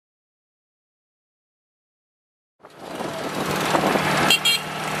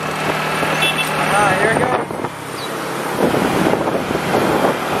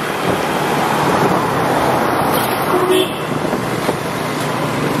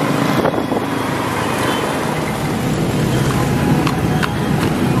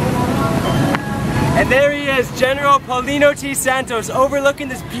there he is, General Paulino Santos, overlooking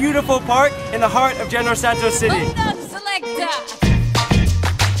this beautiful park in the heart of General Santos City.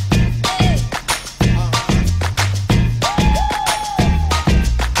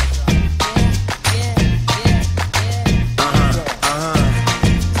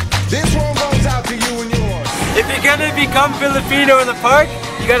 If you're gonna become Filipino in the park,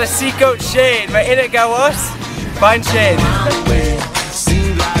 you gotta seek out shade. Mainit gawas, find shade.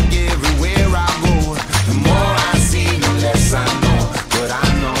 Seems like everywhere I go, the more I see, the less I know. But I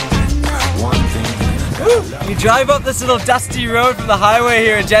know one thing. You drive up this little dusty road from the highway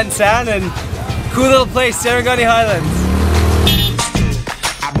here in Gen San, and cool little place, Sarangani Highlands.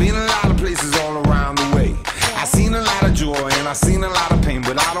 I've been a lot of places all around the way. I've seen a lot of joy and I've seen a lot of pain,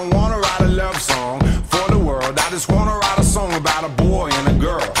 but I don't wanna write a love song for the world. I just wanna write a song about a boy and a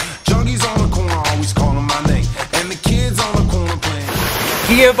girl. Junkies on the corner always calling my name, and the kids on the corner playing.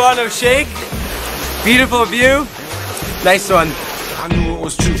 Bono shake, beautiful view, nice one. I knew it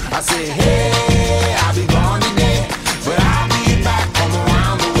was true. I said, hey, I'll be gone today, but I'll be back from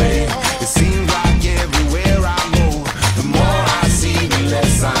around the way. It seems like everywhere I go, the more I see, the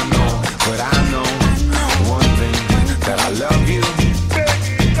less I know. But I know one thing, that I love you.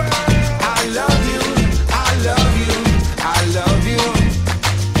 I love you, I love you, I love you.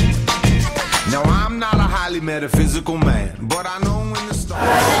 Now I'm not a highly metaphysical man, but I know when to start.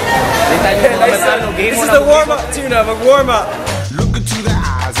 This is the warm-up tuna, a warm-up. Look into the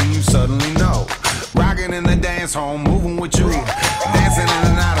eyes and you suddenly know. Rocking in the dance hall, moving with you. Dancing in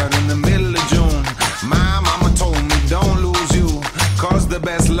and out in the middle of June. My mama told me don't lose you, cause the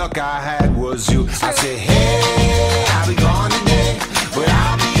best luck I had was you. I said, hey, I'll be gone today, but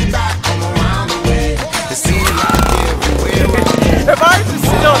I'll be back from around the way. It seems like everywhere. If I just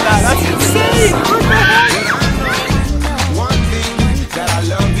sit on that, that's insane! What the heck? One thing, that I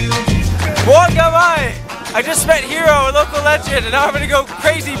love you. What am I? I just met Hero, a local legend, and now I'm gonna go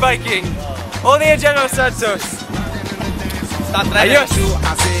crazy biking. Only in General Santos. Adios.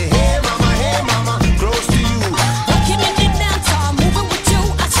 I say, hey mama, close to you. Rocking in the dance hall, moving with you.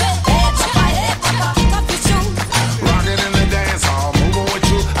 I say, hey papa, kick off your shoes. Rocking in the dance hall, moving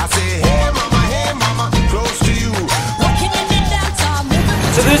with you. I say, hey mama, close to you. Rocking in the dance hall, moving with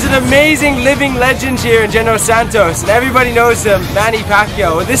you. So there's an amazing living legend here in General Santos, and everybody knows him, Manny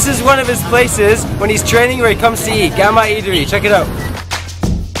Pacquiao. This is one of his places when he's training where he comes to eat, Gamma Eatery. Check it out.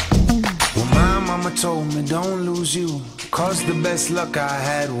 Well, my mama told me don't lose you, cause the best luck I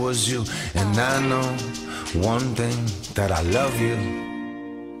had was you. And I know one thing, that I love you.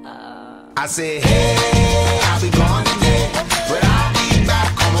 I say, hey, I'll be gone today, but I'll be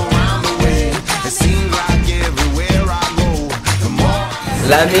back come around the way. It seems like everywhere I go, the more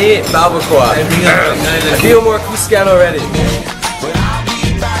Lami Barbacoa. I feel more Cuscan already. but I'll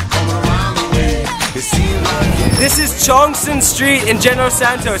be back come around the way. It seems like This is Chongson Street in General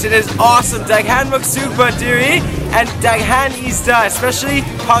Santos. It is awesome. Daghan Magsupa Diri and Daghan Ista, especially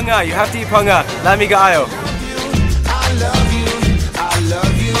Panga. You have to eat Panga. Lami Gaayo. I love you, I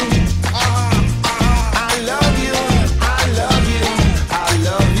love you. I love you, I love you, I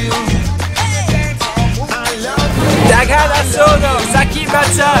love you. I love you. Daghan Asono, Saki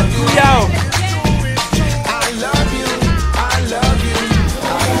Matsa, Kuyao. I love you, I love you.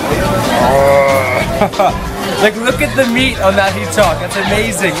 Like, look at the meat on that hitok. That's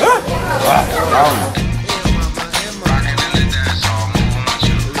amazing.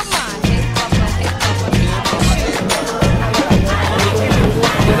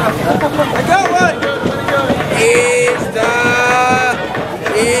 I got one. Is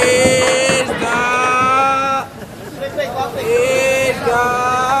the